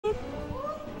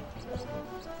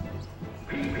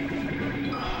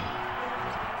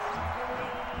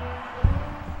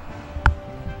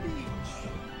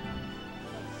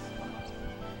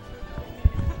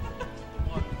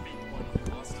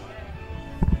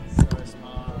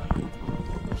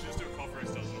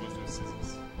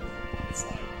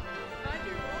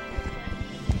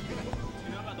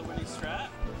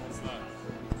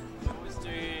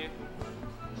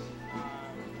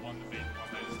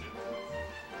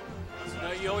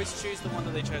you always choose the one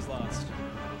that they chose last.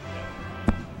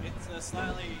 It's a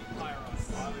slightly higher on.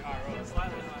 Slightly higher on.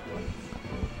 Slightly higher on.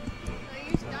 I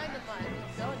use dynamite.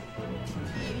 Don't.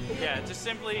 Yeah, just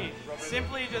simply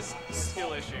just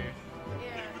skill issue.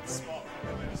 Yeah.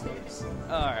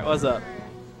 Alright, what's up?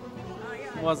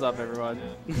 What's up, everyone?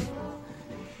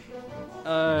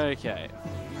 Okay.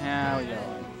 How we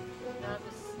going?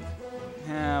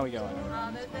 How we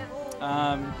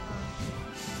going?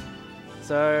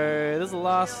 So this is the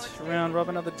last round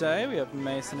robin of the day. We have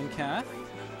Mason and Kath.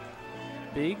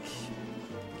 Big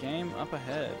game up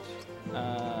ahead.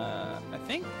 I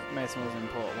think Mason was in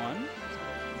port 1.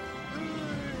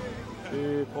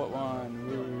 Ooh, port 1.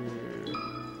 Woo.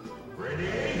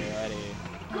 Alrighty.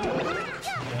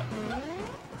 Yep.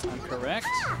 I'm correct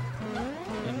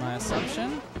in my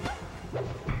assumption.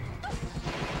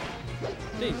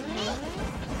 Deep.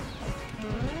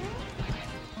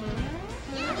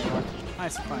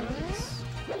 Nice finds.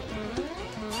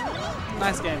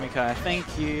 Nice game, Mikai.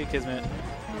 Thank you, Kismet.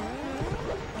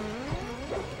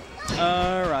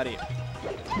 Alrighty.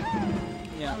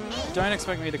 Yeah, don't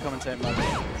expect me to commentate much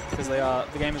because the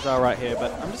gamers are right here,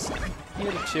 but I'm just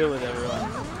here to chill with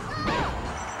everyone.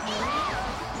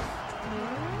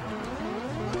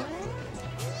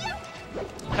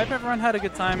 I hope everyone had a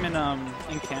good time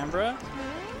in Canberra,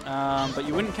 but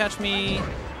you wouldn't catch me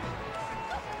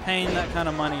paying that kind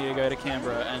of money to go to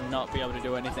Canberra and not be able to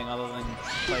do anything other than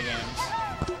play games.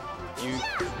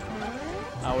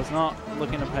 I was not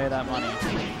looking to pay that money.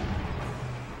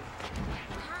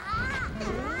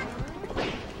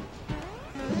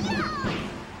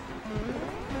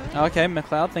 Okay,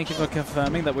 McLeod, thank you for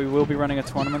confirming that we will be running a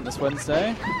tournament this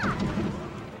Wednesday.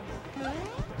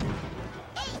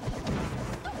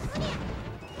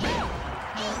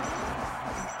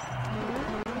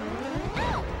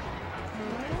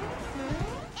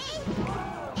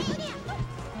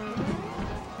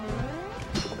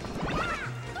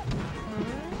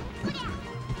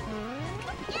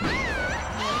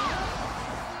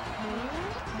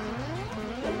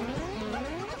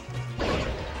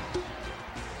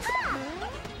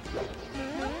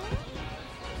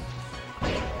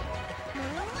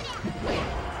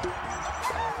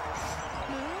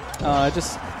 I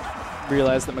just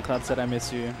realized that McLeod said I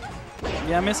miss you.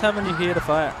 Yeah, I miss having you here to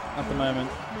fight at the moment.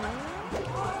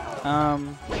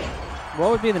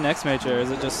 What would be the next major?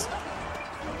 Is it just...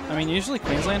 I mean, usually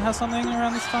Queensland has something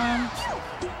around this time,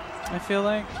 I feel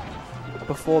like.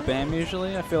 Before BAM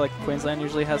usually. I feel like Queensland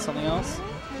usually has something else.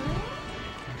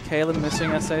 Caleb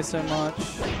missing SA so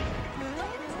much.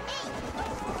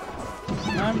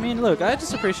 I mean, look, I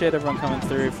just appreciate everyone coming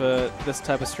through for this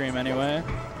type of stream anyway.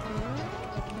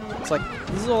 It's like,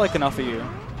 this is all I can offer you.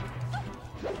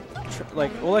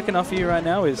 Like, all I can offer you right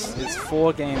now is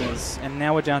 4 gamers, and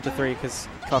now we're down to 3 because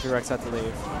Coffee Rex had to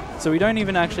leave. So we don't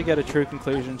even actually get a true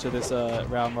conclusion to this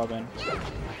round robin.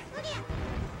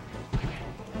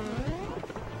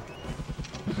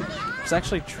 It's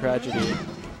actually tragedy.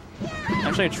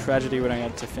 Actually a tragedy when I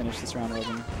had to finish this round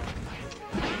robin.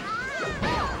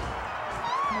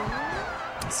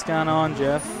 Scan on,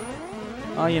 Jeff.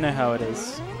 Oh, you know how it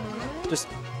is.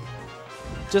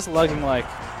 Just lugging like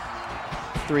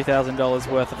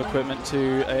 $3,000 worth of equipment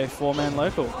to a 4-man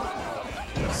local.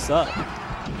 What's up?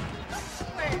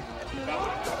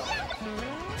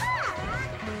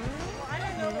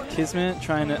 Kismet,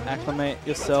 trying to acclimate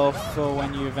yourself for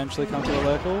when you eventually come to a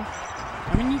local.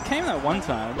 I mean, you came that one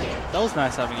time. That was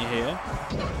nice having you here.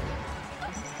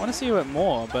 I want to see you at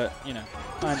more, but, you know,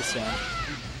 I understand.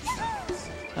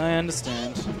 I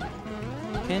understand.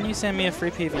 Can you send me a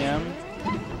free PVM?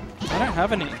 I don't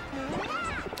have any.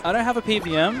 I don't have a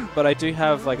PVM, but I do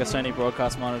have like a Sony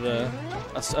broadcast monitor,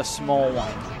 a small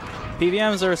one.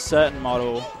 PVMs are a certain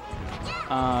model.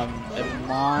 And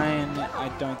mine, I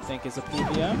don't think is a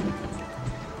PVM.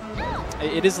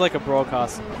 It is like a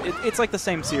broadcast. It's like the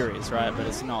same series, right? But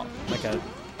it's not like a.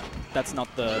 That's not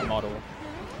the model.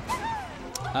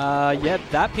 Yeah,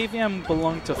 that PVM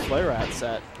belonged to Flowrats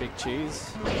at Big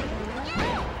Cheese.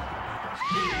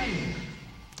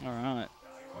 All right.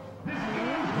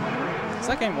 Is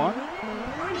that game 1?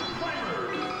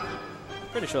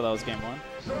 Pretty sure that was game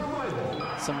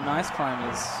 1. Some nice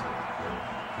climbers.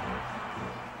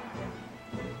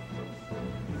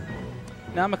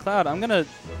 Now, McLeod, I'm gonna...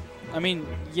 I mean,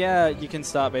 yeah, you can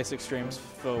start basic streams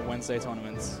for Wednesday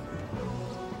tournaments.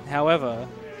 However,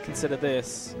 consider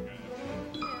this.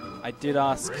 I did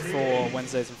ask for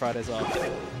Wednesdays and Fridays off.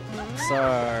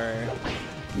 So...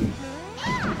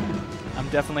 I'm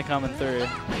definitely coming through.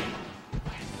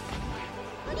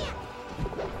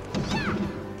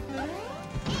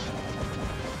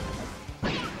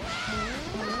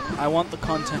 I want the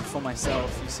content for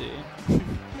myself, you see.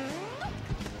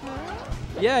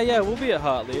 Yeah, we'll be at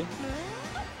Hartley.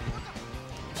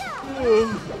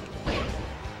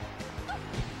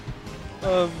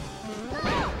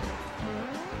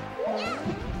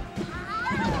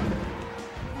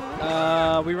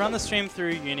 We run the stream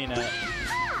through Uninet.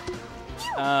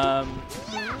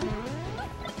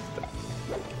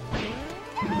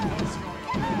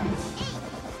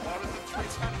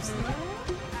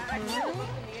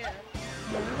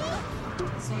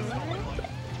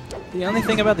 The only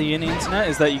thing about the Uni internet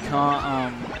is that you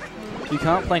can't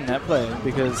play netplay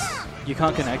because you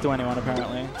can't connect to anyone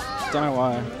apparently. Don't know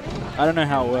why. I don't know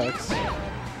how it works.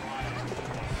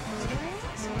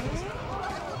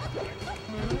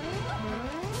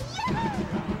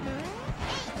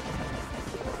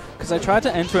 Because I tried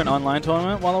to enter an online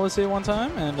tournament while I was here one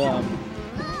time, and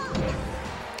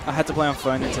I had to play on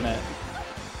phone internet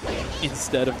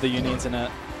instead of the Uni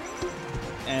internet.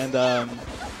 And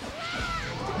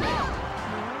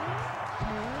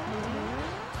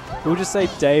we'll just say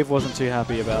Dave wasn't too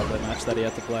happy about the match that he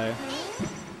had to play.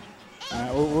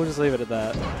 Alright, we'll just leave it at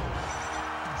that.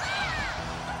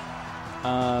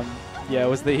 Yeah, it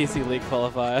was the Easy League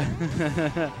qualifier.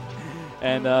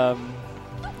 And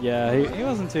yeah, he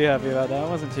wasn't too happy about that.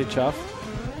 Wasn't too chuffed,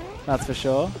 that's for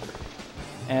sure.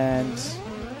 And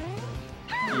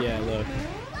yeah, look,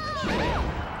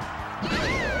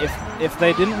 if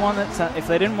they didn't want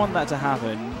that to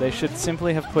happen, they should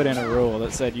simply have put in a rule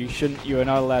that said you are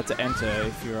not allowed to enter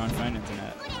if you're on phone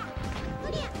internet.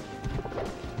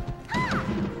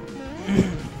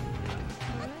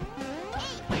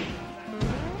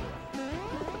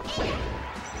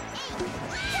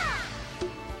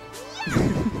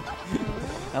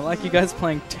 I like you guys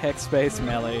playing text-based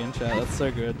melee in chat. That's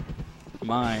so good.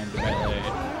 Mind melee.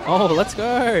 Oh, let's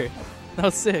go! That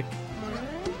was sick.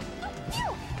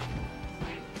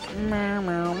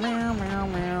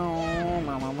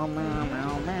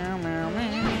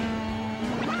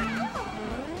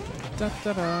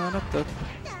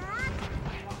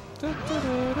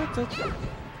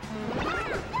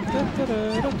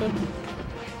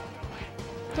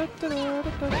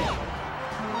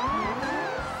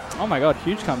 Oh my god,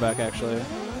 huge comeback actually.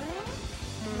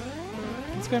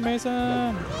 Let's go,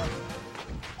 Mason!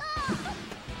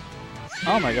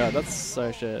 Oh my god, that's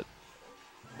so shit.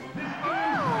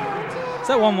 Is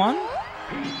that 1-1?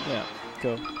 Yeah,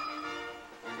 cool.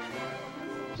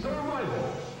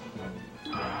 Survival.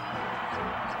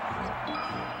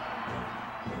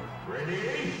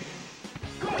 Ready?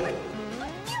 Go!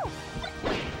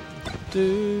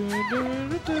 Do, do,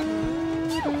 do, do,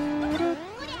 do,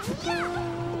 do.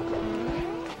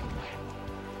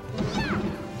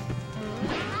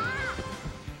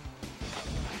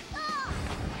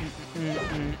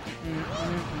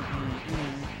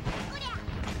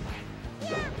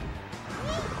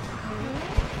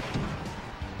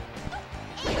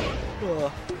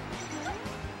 Ugh.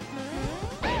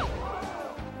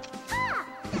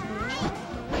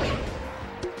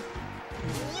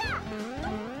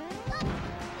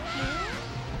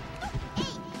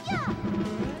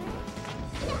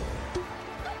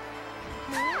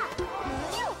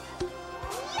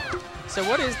 So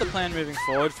what is the plan moving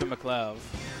forward for McLeod?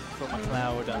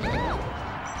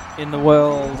 In the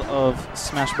world of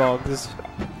Smash Bogs,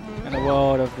 in the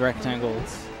world of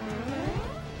rectangles.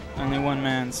 Only one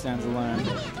man stands alone.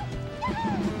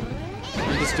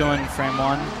 I'm just doing frame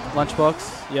 1.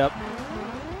 Lunchbox, yep.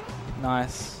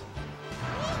 Nice.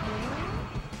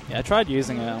 Yeah, I tried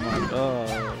using it. I'm like,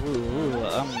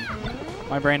 oh,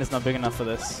 my brain is not big enough for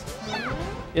this.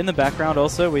 In the background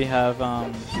also we have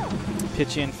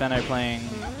Pitchy and Fenno playing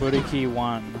Budoki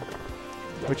 1,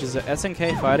 which is a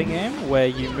SNK fighting game where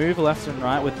you move left and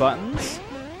right with buttons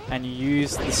and you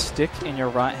use the stick in your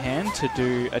right hand to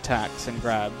do attacks and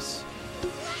grabs.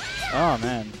 Oh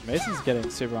man, Mason's getting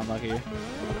super unlucky.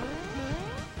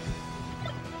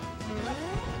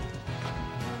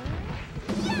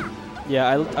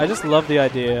 Yeah, I just love the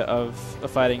idea of a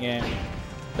fighting game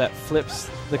that flips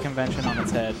the convention on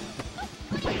its head.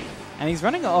 And he's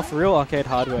running it off real arcade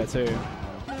hardware too.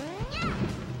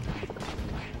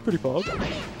 Pretty pog.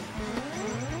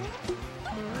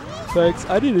 Thanks,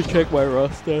 I need to check my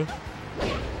roster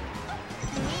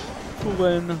for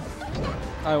when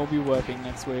I will be working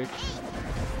next week.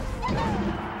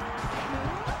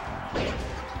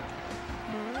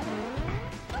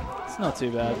 It's not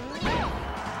too bad.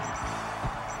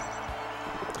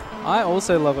 I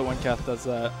also love it when Kath does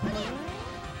that.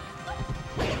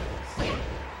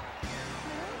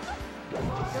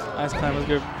 Ice Climb was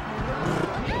good.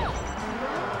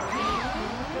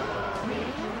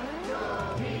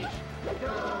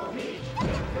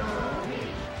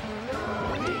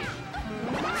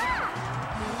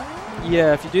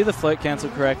 Yeah, if you do the float cancel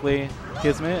correctly,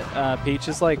 Kismet, Peach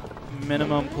is like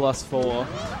minimum +4.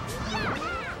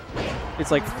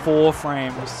 It's like 4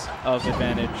 frames of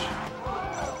advantage.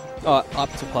 Oh,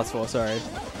 up to +4, sorry.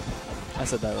 I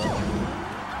said that wrong.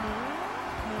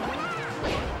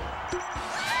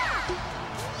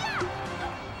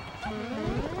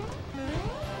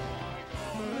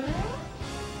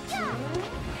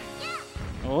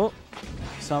 Oh,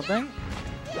 something.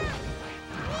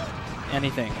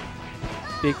 Anything.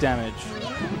 Big damage.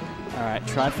 Alright,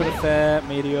 tried for the fair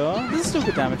meteor. This is still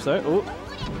good damage though. Oh,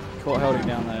 caught holding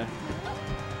down there.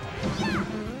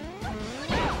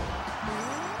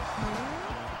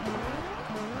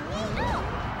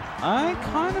 I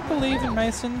kind of believe in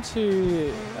Mason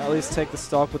to at least take the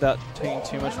stock without taking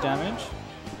too much damage.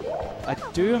 I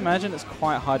do imagine it's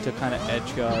quite hard to kind of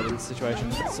edge guard in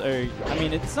situations. So, I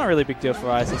mean, it's not really a big deal for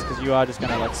Isis because you are just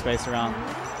going to like space around.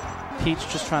 Peach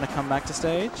just trying to come back to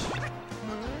stage.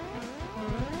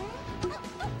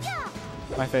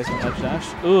 My face on edge dash.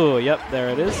 Ooh, yep, there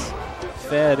it is.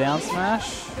 Fair down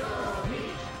smash.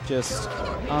 Just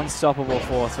unstoppable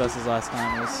force versus Ice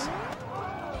Climbers.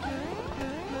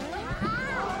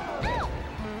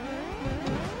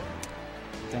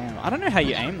 Damn, I don't know how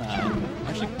you aim that. I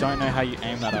actually don't know how you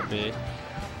aim that up B.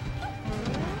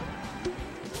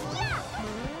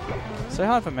 So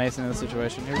hard for Mason in this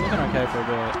situation. He was looking okay for a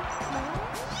bit.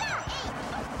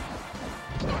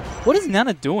 What is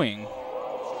Nana doing?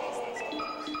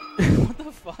 What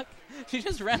the fuck? She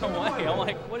just ran away. I'm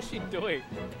like, what is she doing?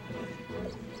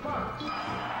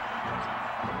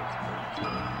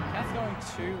 Cat's going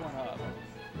 2-1 up.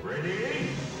 Ready?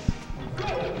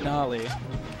 Gnarly.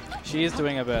 She is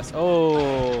doing her best.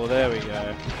 Oh, there we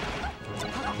go.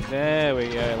 There we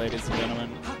go, ladies and gentlemen.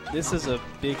 This is a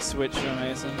big switch for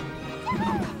Mason.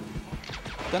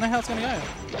 Don't know how it's going to go.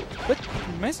 But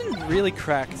Mason really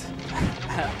cracked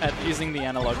at using the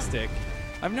analog stick.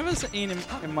 I've never seen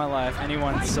in my life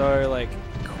anyone so like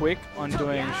quick on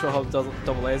doing short hold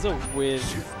double laser with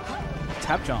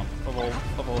tap jump of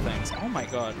all things. Oh my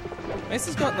god.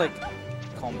 Mason's got like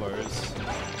combos.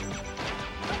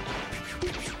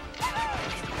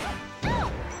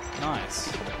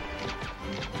 Nice.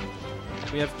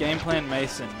 We have Game Plan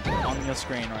Mason on your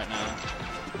screen right now.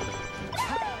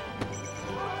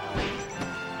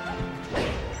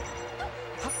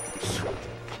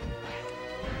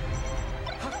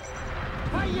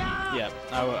 Yeah,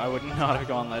 I would not have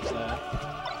gone ledge there.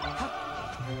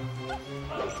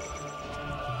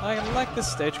 I like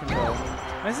this stage control.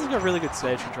 Mason's got really good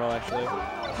stage control actually.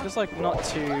 Just like not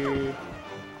too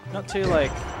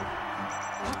like,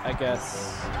 I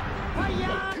guess,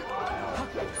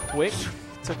 quick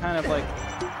to kind of like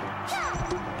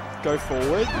go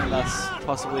forward and thus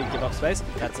possibly give up space.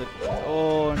 That's it.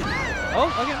 Oh,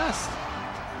 okay, nice.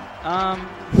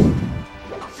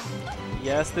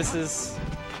 Yes, this is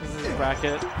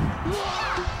bracket.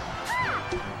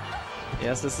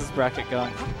 Yes, this is bracket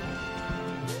gun.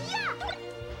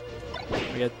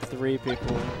 We had 3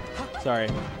 people. Sorry,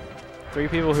 3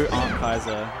 people who aren't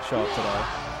Kaiza show up today.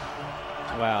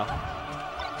 Wow.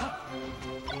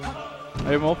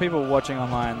 There are more people watching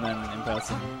online than in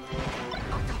person.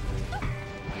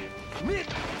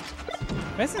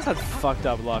 Mason's had fucked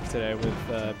up luck today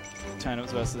with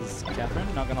turnips versus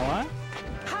Katherine, not gonna lie.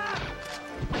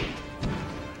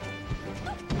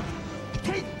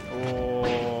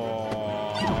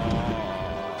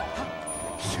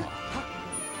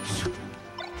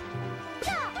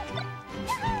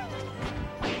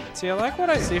 See, I like what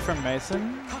I see from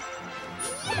Mason,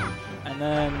 and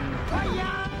then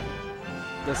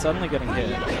they're suddenly getting hit,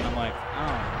 and I'm like,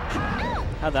 oh,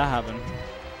 how'd that happen?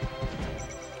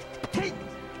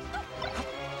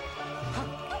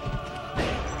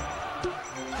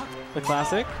 The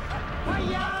classic.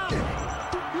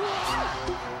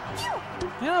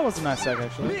 Yeah, that was a nice set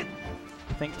actually.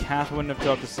 I think Kath wouldn't have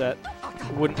dropped a set.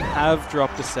 Wouldn't have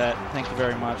dropped a set. Thank you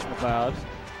very much, McLeod.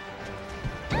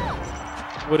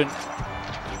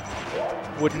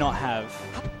 Would not have.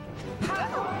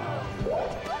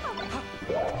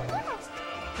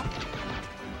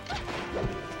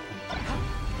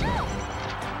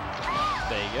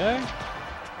 There you go.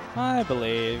 I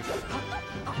believe.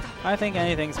 I think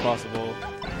anything's possible.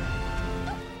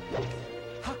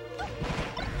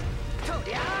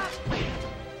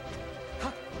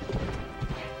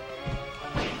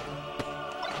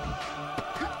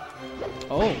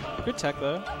 Oh, good tech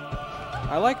though.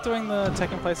 I like doing the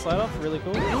tech and play slide off, really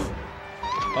cool.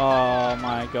 Oh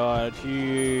my god,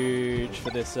 huge for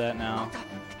this set now.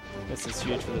 This is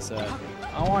huge for this set.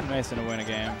 I want Mason to win a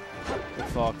game with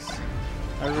Fox.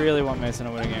 I really want Mason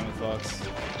to win a game with Fox.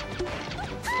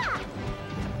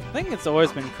 I think it's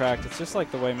always been cracked. It's just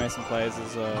like the way Mason plays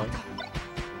is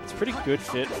it's a pretty good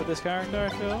fit for this character,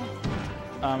 I feel.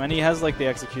 And he has like the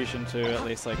execution to at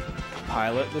least like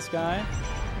pilot this guy.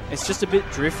 It's just a bit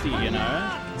drifty, you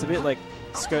know? It's a bit like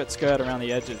skirt around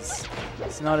the edges.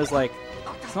 It's not as like,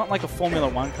 it's not like a Formula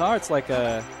 1 car. It's like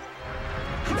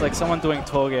someone doing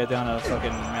tour gear down a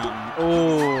fucking mountain.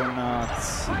 Oh,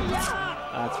 nuts.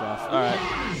 That's rough. All right.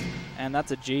 And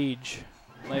that's a Jeej,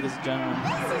 ladies and gentlemen.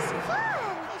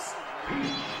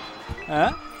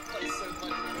 Huh?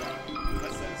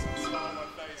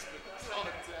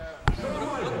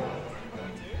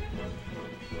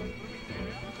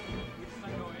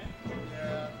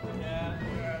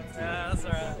 Yeah, that's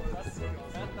alright.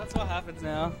 That's what happens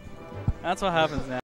now. That's what happens now.